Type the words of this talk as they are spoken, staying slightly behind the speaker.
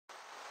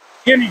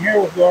Kenny here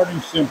with Gardening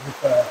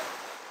Simplified.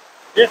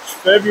 It's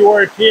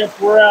February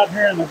 10th. We're out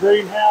here in the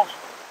greenhouse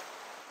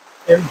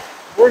and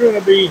we're going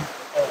to be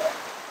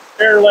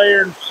air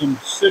layering some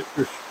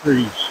citrus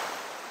trees.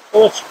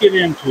 So let's get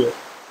into it.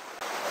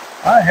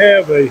 I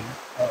have a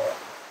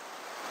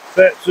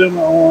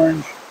Satsuma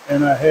orange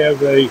and I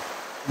have a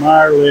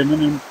Meyer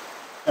lemon,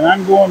 and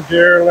I'm going to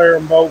air layer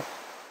them both.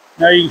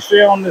 Now you can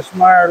see on this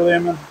Meyer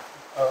lemon,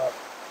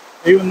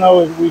 even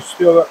though we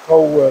still got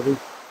cold weather,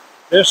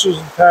 this is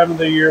the time of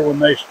the year when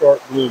they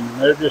start blooming.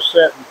 They're just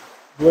setting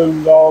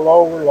blooms all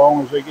over. As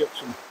long as they get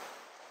some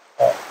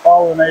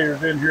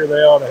pollinators in here, they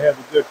ought to have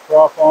a good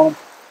crop on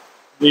them.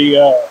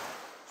 The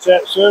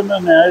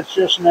Satsuma, now it's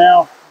just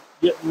now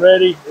getting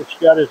ready. It's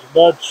got its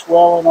buds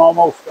swelling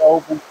almost to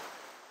open.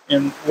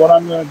 And what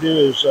I'm going to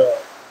do is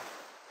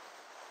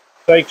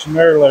take some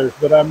air layers.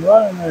 But I'm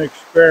running an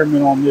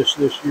experiment on this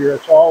year.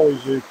 It's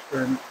always an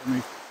experiment for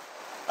me.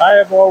 I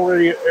have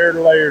already air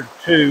layered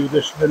two.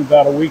 This has been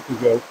about a week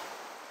ago.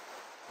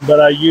 But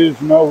I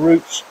use no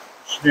root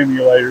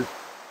stimulators,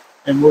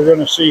 and we're going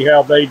to see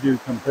how they do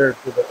compared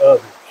to the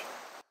others.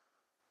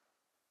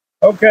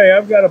 Okay,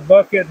 I've got a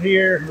bucket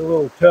here, a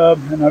little tub,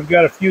 and I've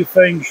got a few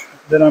things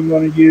that I'm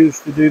going to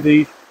use to do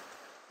these.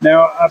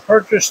 Now, I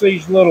purchased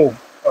these little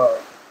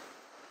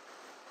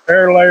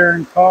air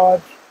layering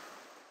pods.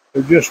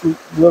 They're just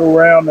little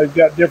round. They've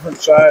got different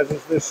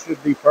sizes. This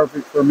should be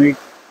perfect for me.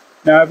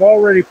 Now, I've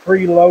already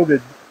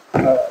preloaded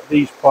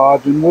these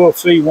pods, and we'll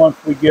see once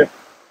we get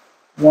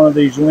one of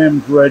these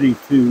limbs ready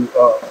to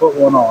put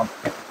one on.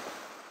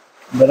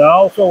 But I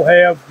also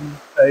have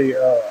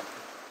a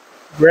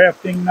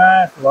grafting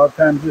knife. A lot of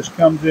times this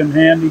comes in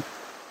handy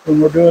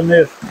when we're doing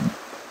this.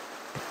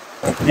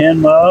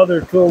 And my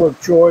other tool of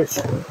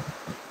choice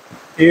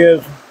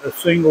is a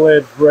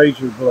single-edged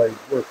razor blade.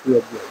 Works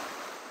real good.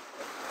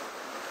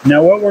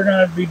 Now what we're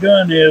going to be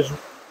doing is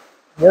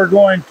we're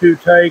going to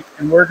take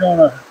and we're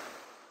going to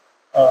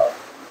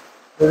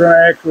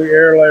actually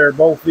air layer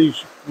both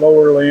these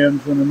lower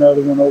limbs and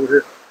another one over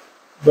here.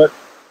 But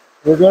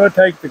we're going to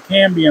take the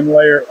cambium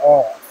layer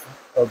off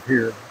of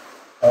here.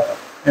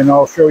 And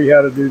I'll show you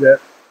how to do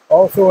that.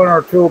 Also in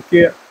our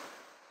toolkit,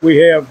 we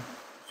have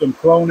some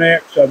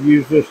Clonex. I've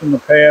used this in the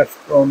past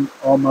on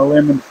my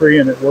lemon tree,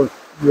 and it works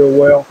real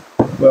well.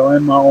 Well,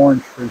 in my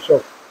orange tree.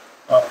 So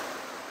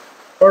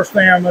first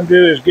thing I'm going to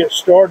do is get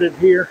started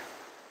here.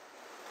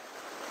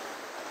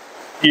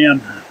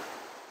 And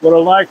what I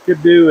like to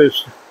do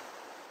is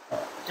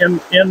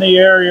in the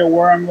area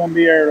where I'm going to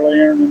be air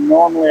layering, and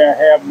normally I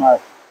have my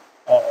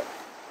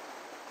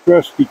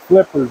trusty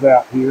clippers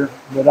out here,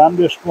 but I'm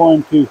just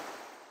going to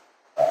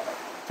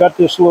cut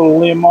this little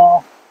limb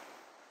off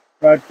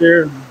right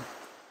there.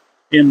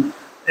 And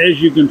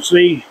as you can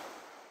see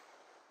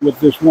with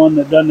this one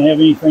that doesn't have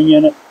anything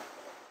in it,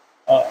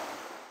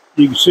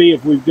 you can see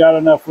if we've got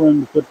enough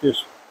room to put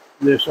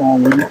this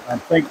on. I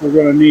think we're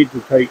going to need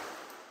to take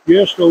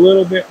just a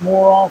little bit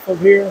more off of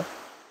here.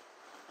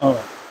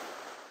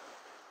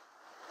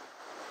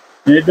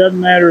 And it doesn't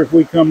matter if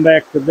we come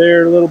back to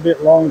there a little bit,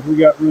 as long as we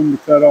got room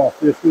to cut off.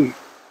 This was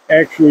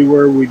actually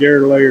where we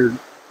air layered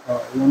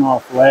one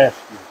off last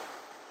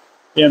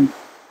year. And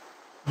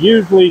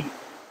usually,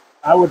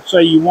 I would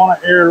say you want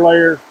to air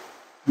layer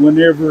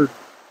whenever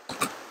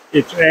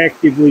it's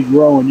actively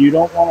growing. You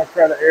don't want to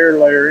try to air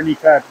layer any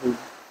type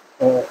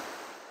of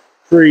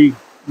tree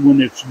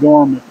when it's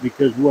dormant,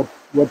 because what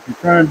you're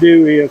trying to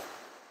do is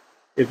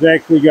it's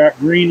actually got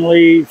green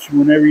leaves.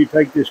 Whenever you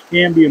take this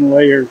cambium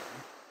layer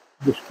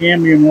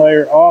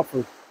off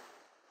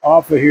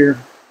of here,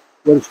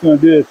 what it's going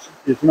to do is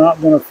it's not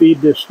going to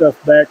feed this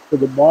stuff back to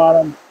the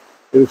bottom.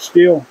 It'll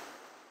still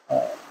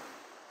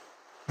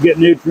get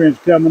nutrients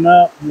coming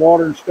up,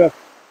 water and stuff,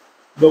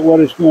 but what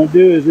it's going to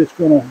do is it's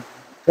going to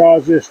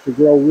cause this to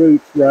grow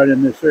roots right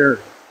in this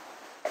area.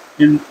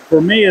 And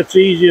for me, it's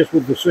easiest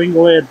with the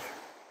single edge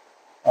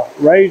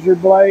razor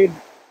blade,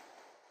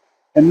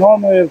 and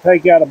normally it'll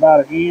take out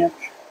about 1 inch.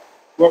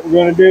 What we're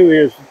going to do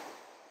is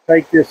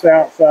take this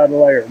outside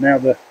layer. Now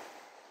the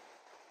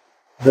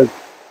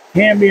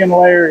cambium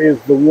layer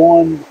is the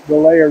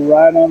layer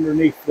right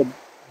underneath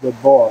the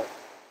bark.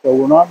 So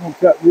we're not going to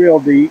cut real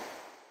deep.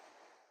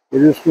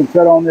 We're just going to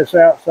cut on this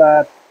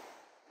outside,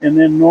 and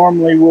then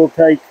normally we'll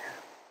take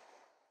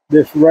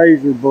this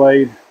razor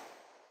blade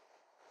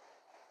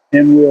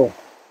and we'll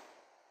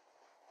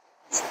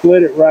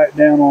split it right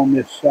down on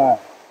this side,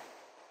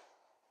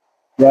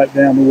 right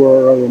down to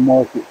where our other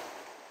mark is.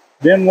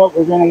 Then what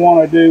we're going to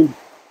want to do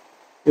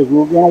is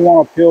we're going to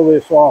want to peel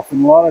this off.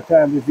 And a lot of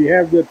times, if you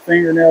have good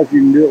fingernails, you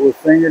can do it with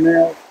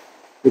fingernails.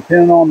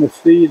 Depending on the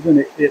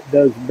season, it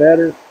does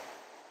better.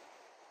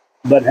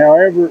 But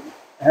however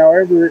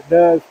it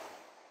does,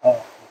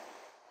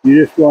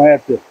 you're just going to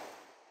have to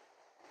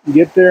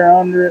get there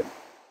under it,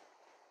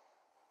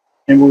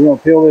 and we're going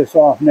to peel this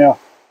off. Now,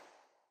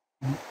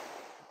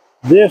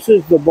 this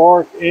is the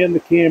bark and the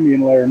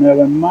cambium layer. Now,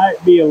 there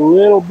might be a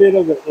little bit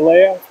of it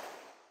left.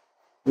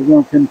 We're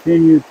going to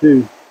continue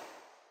to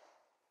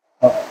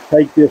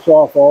take this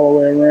off all the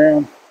way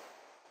around.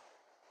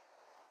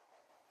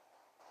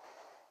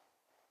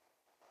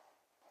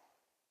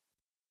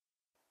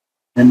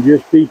 and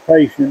just be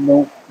patient.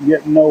 Don't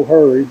get in no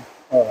hurry.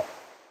 Uh,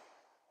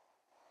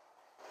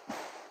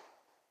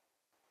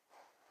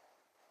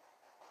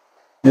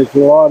 it's a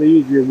lot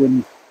easier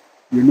when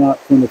you're not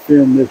going to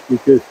film this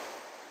because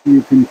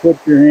you can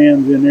put your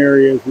hands in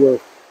areas where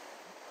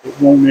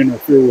it won't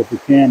interfere with the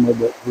camera.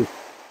 But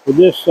for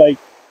this sake,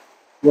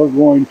 we're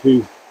going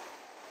to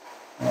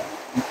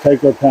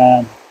take our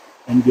time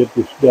and get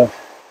this done.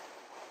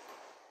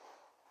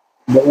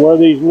 But where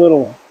these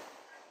little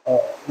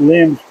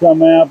limbs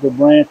come out, the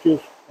branches,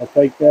 I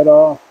take that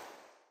off.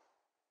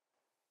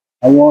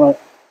 I want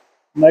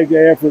to make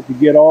an effort to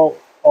get all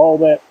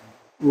that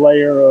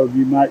layer of,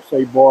 you might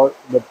say, bark,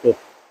 but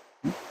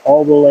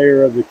all the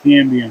layer of the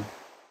cambium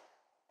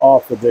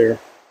off of there,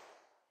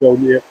 so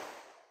that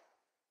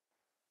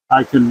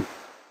I can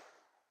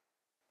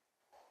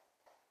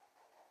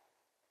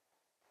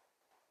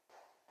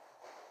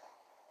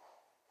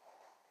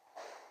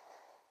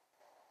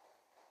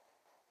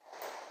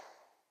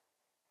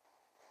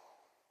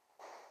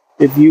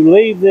if you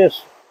leave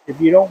this, if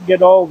you don't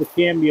get all the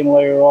cambium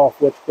layer off,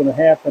 what's going to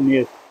happen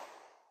is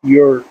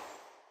your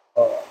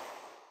uh,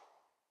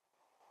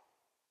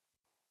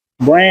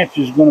 branch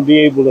is going to be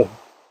able to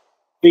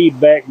feed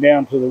back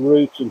down to the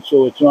roots, and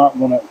so it's not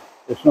going to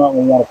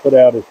want to put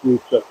out its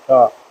roots up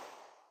top.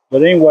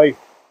 But anyway,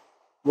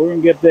 we're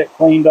going to get that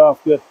cleaned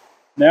off good.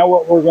 Now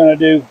what we're going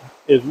to do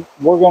is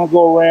we're going to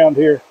go around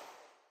here.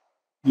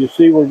 You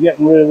see we're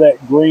getting rid of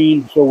that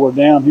green, so we're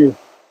down here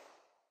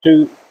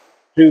to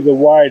the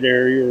white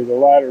area or the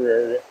lighter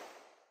area,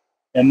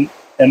 and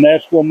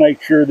that's going to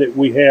make sure that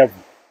we have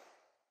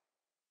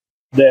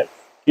that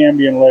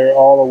cambium layer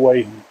all the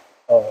way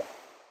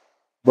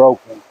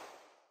broken.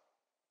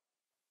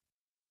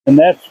 And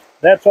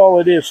that's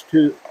all it is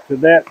to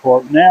that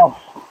part. Now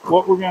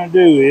what we're going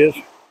to do is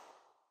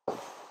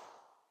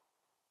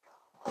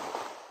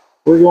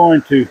we're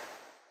going to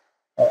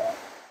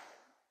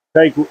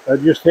take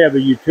just have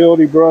a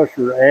utility brush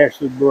or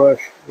acid brush,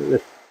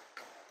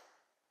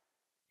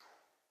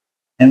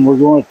 and we're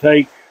going to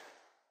take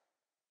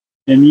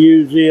and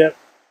use it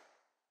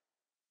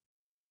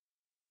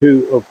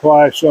to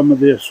apply some of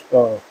this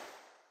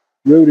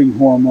rooting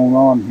hormone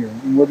on here.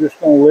 And we're just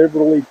going to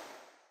liberally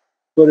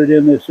put it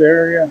in this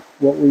area.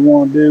 What we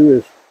want to do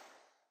is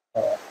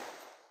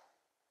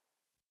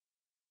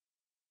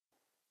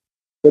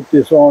put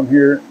this on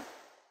here,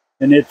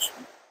 and it's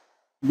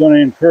going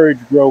to encourage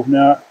growth.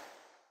 Now,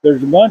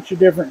 there's a bunch of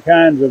different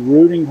kinds of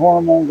rooting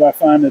hormones. I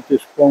find that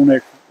this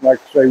Clonex, like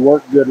I say,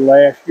 worked good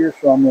last year,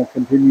 so I'm going to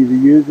continue to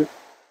use it.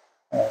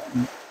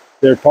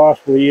 There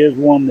possibly is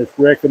one that's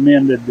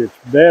recommended that's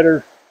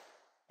better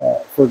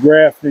for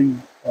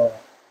grafting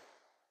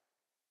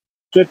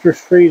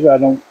citrus trees. I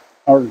don't,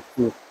 or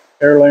for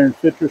heirloom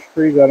citrus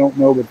trees, I don't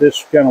know, but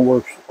this kind of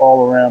works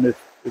all around. It's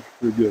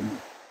pretty good.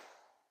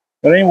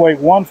 But anyway,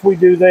 once we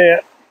do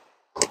that,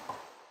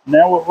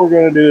 now what we're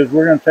going to do is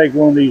we're going to take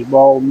one of these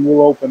balls and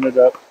we'll open it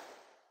up.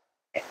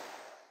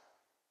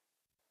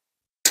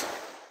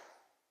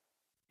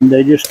 And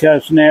they just kind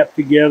of snap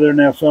together.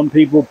 Now some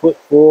people put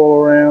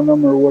foil around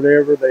them or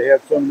whatever. They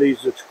have some of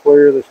these that's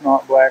clear, that's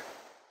not black.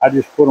 I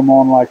just put them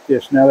on like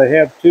this. Now they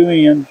have two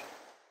ends.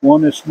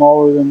 One is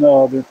smaller than the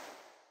other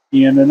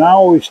end. And I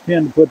always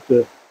tend to put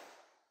the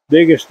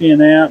biggest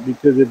end out,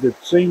 because if it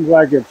seems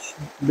like it's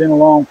been a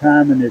long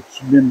time and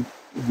it's been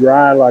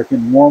dry, like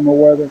in warmer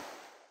weather,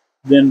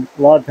 then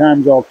a lot of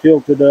times I'll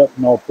tilt it up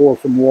and I'll pour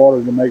some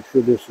water to make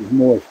sure this is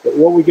moist. But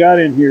what we got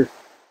in here,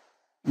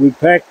 we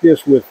packed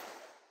this with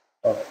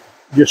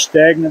just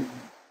Sphagnum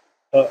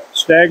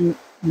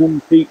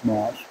peat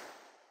moss,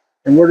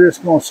 and we're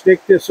just going to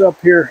stick this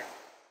up here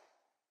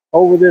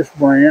over this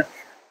branch,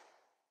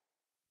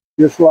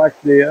 just like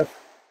this,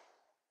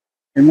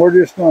 and we're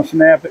just going to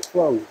snap it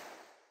closed.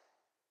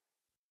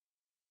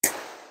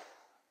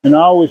 And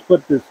I always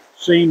put the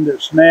seam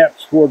that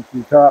snaps towards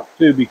the top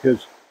too,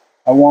 because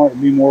I want it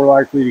to be more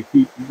likely to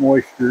keep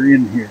moisture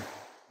in here.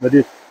 But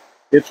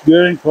it's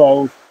good and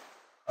closed.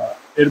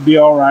 It'll be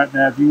all right.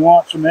 Now, if you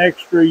want some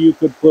extra, you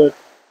could put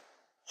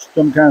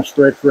some kind of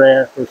stretch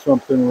wrap or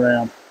something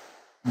around.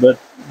 But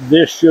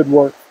this should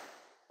work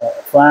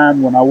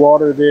fine. When I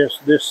water this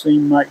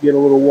seam might get a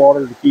little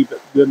water to keep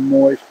it good and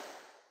moist,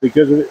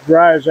 because if it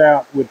dries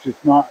out, which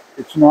it's not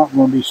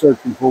going to be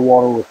searching for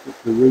water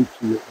with the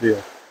roots of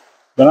this.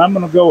 But I'm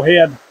going to go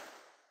ahead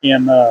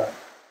and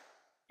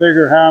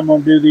figure how I'm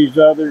going to do these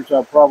others.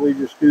 I'll probably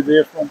just do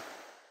this one,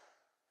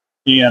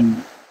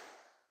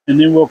 and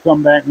then we'll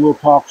come back and we'll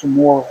talk some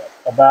more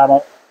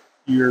about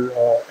your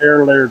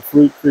air layered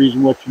fruit trees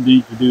and what you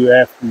need to do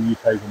after you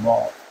take them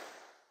off.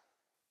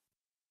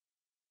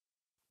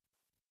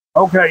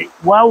 Okay,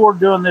 while we're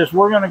doing this,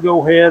 we're going to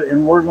go ahead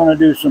and we're going to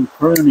do some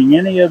pruning.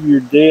 Any of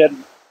your dead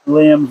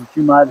limbs that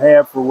you might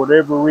have for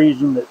whatever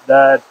reason that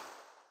died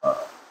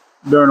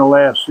during the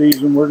last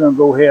season, we're going to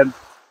go ahead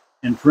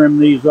and trim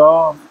these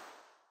off,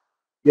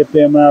 get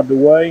them out of the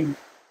way,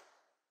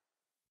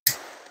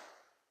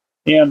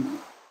 and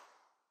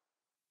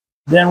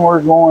then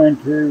we're going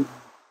to,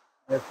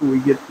 after we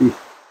get the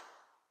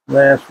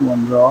last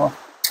ones off,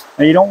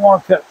 Now you don't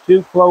want to cut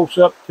too close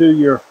up to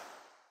your,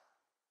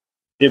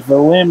 if the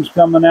limb's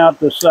coming out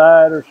the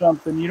side or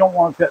something, you don't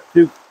want to cut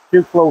too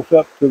close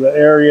up to the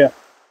area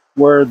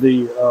where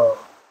the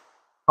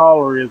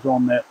collar is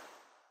on that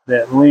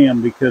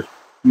limb, because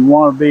you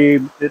want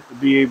it to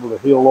be able to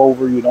heal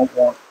over. You don't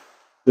want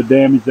to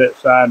damage that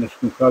side, and it's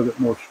going to cause it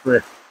more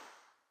stress.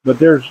 But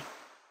there's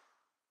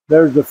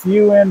a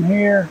few in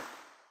here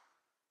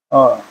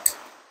that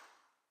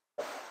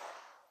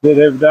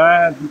have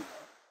died,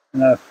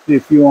 and I see a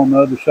few on the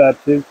other side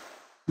too.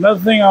 Another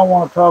thing I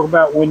want to talk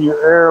about when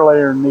you're air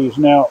layering these,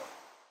 now,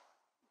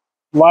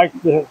 like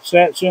the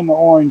Satsuma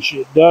Orange,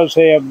 it does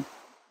have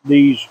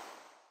these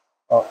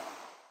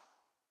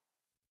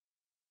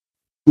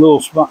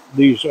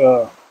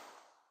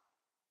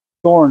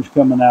thorns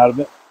coming out of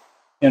it.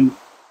 And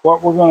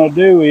what we're going to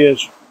do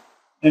is,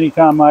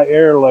 anytime I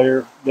air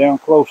layer down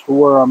close to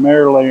where I'm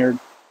air layered,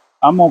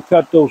 I'm going to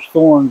cut those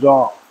thorns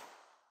off,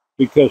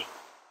 because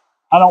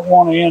I don't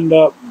want to end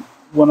up,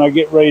 when I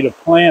get ready to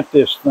plant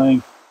this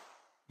thing,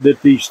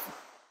 that these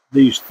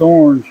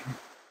thorns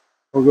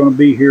are going to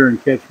be here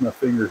and catch my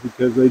fingers,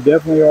 because they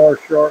definitely are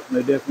sharp and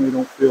they definitely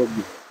don't feel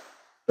good.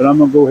 But I'm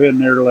going to go ahead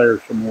and air layer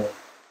some more.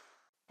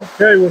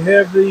 Okay, we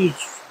have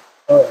these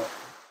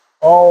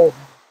all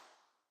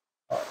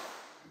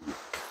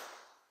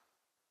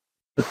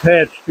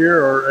attached here,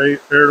 or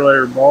air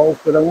layer balls.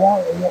 But I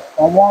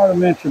wanted to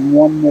mention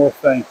one more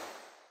thing.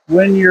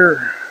 When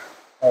you're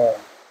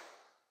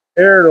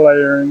air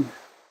layering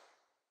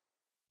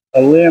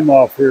a limb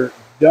off here,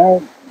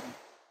 don't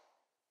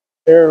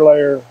air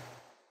layer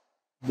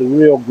the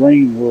real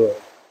green wood.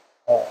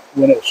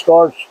 When it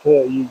starts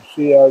to, you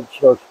see how it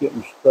starts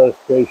getting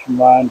stratification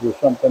lines or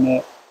something in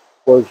it,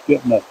 where it's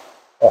getting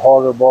a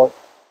harder bark.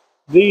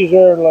 These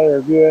air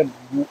layer good.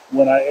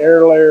 When I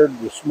air layered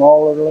the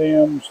smaller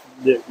limbs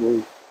that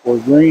were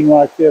green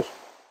like this,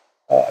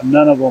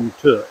 none of them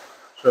took.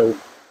 So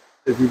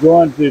if you're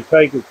going to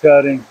take a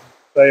cutting,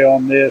 say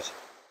on this,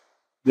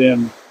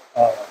 then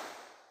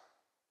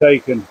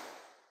taking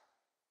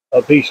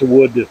a piece of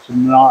wood that's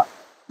not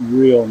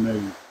real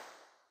new.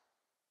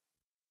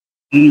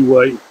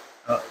 Anyway,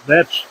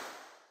 that's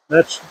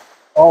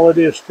all it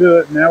is to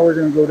it. Now we're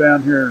going to go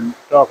down here and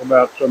talk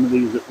about some of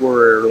these that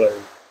were air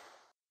layered.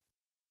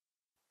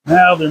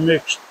 Now they're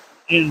mixed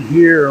in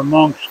here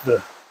amongst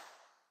the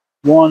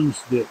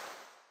ones that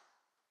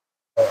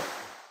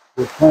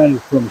were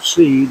planted from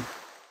seed.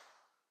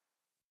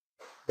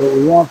 But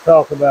we want to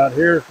talk about,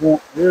 here's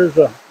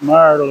a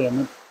Meyer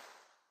lemon.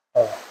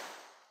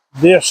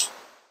 This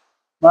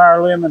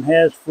Meyer lemon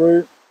has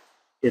fruit.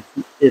 It's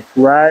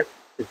ripe.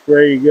 It's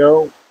ready to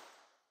go.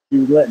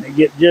 You're letting it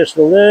get just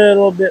a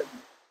little bit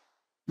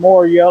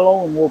more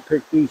yellow, and we'll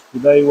pick these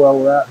today while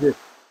we're out here.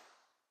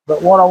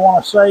 But what I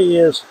want to say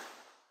is,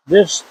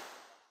 this,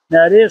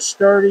 now it is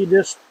sturdy.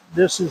 This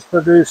has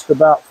produced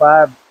about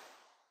 5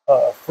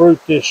 fruit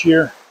this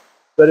year,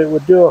 but it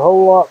would do a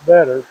whole lot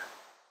better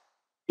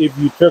if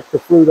you took the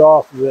fruit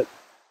off of it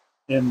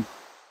and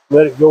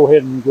let it go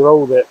ahead and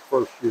grow that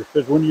first year.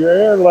 Because when you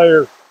air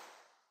layer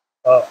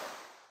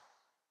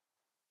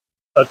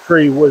a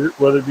tree,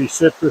 whether it be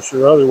citrus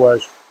or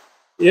otherwise,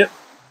 it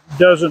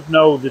doesn't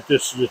know that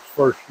this is its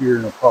first year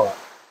in a pot.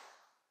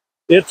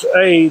 Its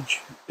age,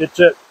 it's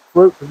at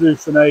fruit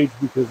producing age,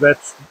 because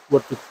that's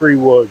what the tree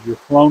was. You're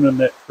cloning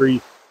that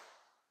tree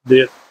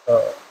that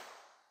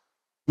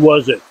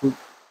was at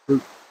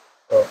fruit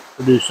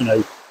producing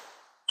age.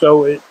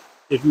 So if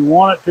you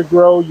want it to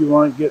grow, you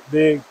want it to get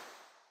big,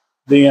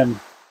 then,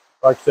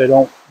 like I say,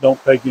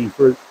 don't take any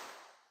fruit,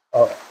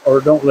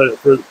 or don't let it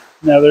fruit.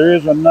 Now there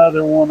is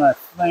another one, I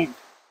think,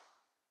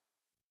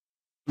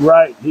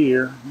 right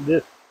here.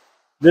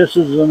 This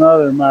is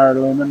another Meyer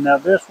lemon. Now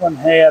this one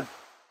had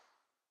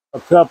a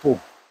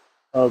couple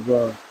of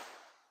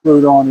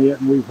fruit on it,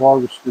 and we've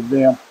harvested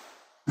them.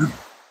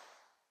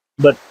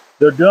 But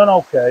they're doing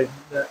okay.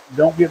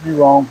 Don't get me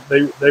wrong;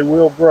 they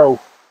will grow,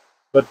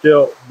 but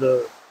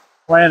the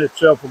plant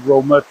itself will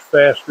grow much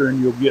faster,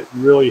 and you'll get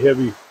really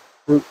heavy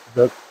fruit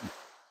production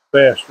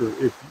faster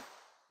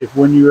if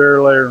when you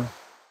air layer,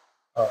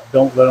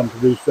 don't let them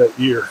produce that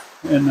year.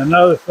 And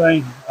another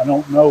thing, I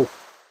don't know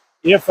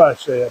if I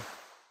said,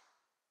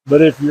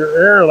 but if you're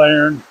air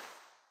layering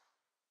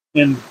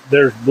and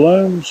there's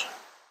blooms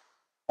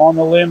on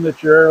the limb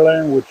that you're air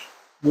layering, which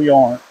we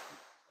aren't,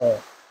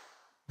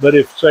 but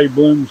if, say,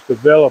 blooms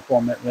develop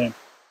on that limb,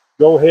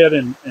 go ahead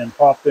and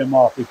pop them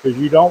off, because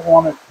you don't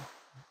want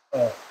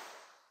it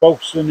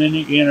focusing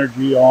any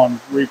energy on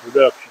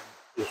reproduction,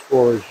 as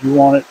far as you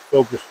want it to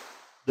focus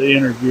the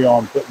energy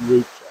on putting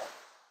roots out.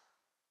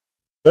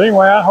 But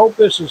anyway, I hope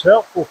this is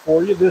helpful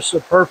for you. This is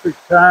a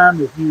perfect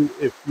time if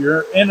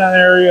you're in an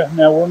area.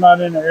 Now, we're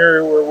not in an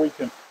area where we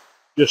can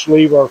just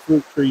leave our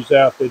fruit trees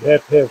out. They'd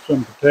have to have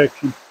some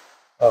protection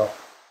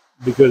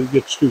because it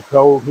gets too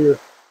cold here.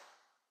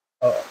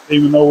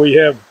 Even though we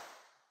have,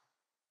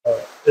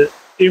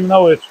 even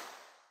though it's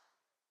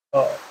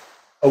a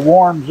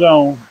warm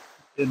zone,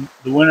 in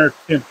the winter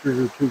temperatures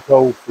are too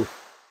cold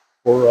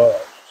for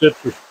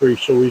citrus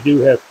trees, so we do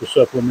have to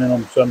supplement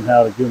them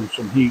somehow to give them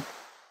some heat.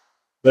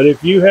 But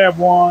if you have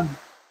one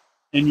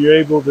and you're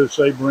able to,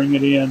 say, bring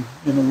it in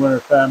the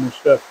wintertime and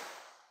stuff,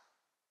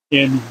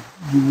 and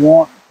you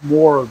want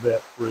more of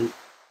that fruit,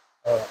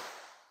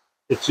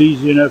 it's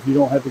easy enough. You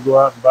don't have to go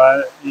out and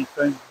buy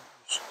anything.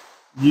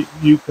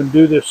 You can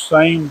do this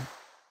same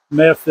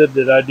method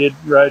that I did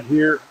right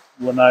here.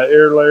 When I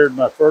air layered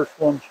my first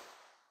ones,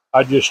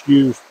 I just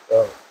used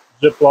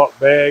Ziploc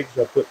bags.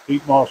 I put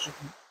peat moss,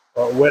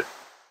 wet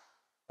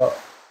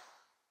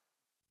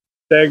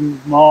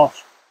stagnant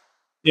moss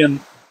in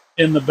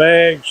the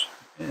bags,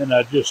 and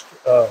I just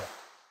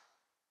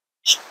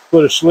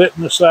put a slit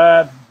in the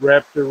side,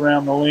 wrapped it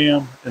around the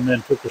limb, and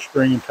then took a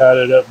string and tied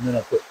it up, and then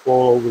I put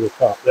foil over the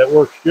top. That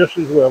works just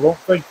as well. I don't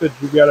think that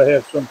you got to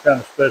have some kind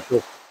of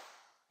special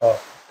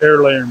air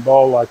layering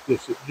ball like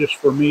this. Just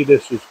for me,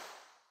 this is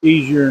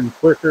easier and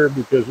quicker,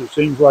 because it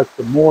seems like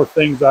the more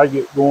things I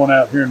get going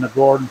out here in the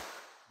garden,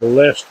 the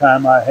less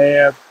time I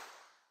have.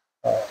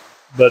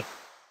 But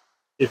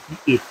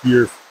if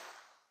you're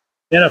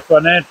in a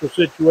financial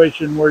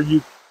situation where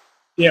you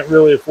can't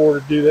really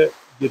afford to do that,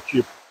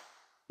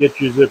 get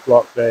your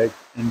Ziploc bag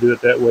and do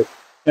it that way.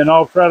 And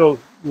I'll try to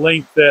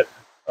link that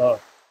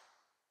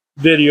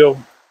video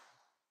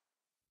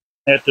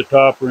at the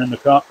top or in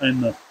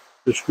the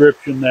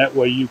description. That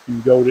way you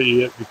can go to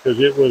it, because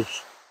it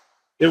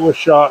was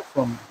shot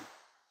from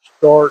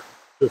start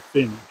to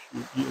finish.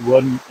 It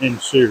wasn't in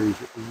series.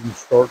 It was from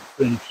start to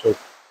finish.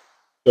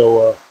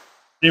 So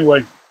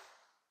anyway,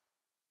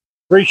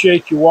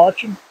 appreciate you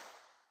watching.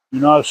 If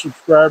you're not a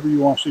subscriber, you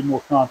want to see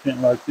more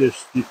content like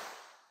this, you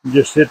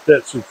just hit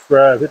that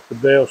subscribe, hit the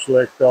bell,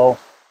 select all.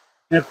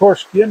 And of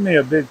course, give me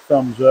a big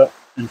thumbs up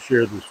and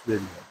share this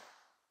video.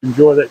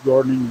 Enjoy that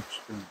gardening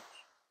experience.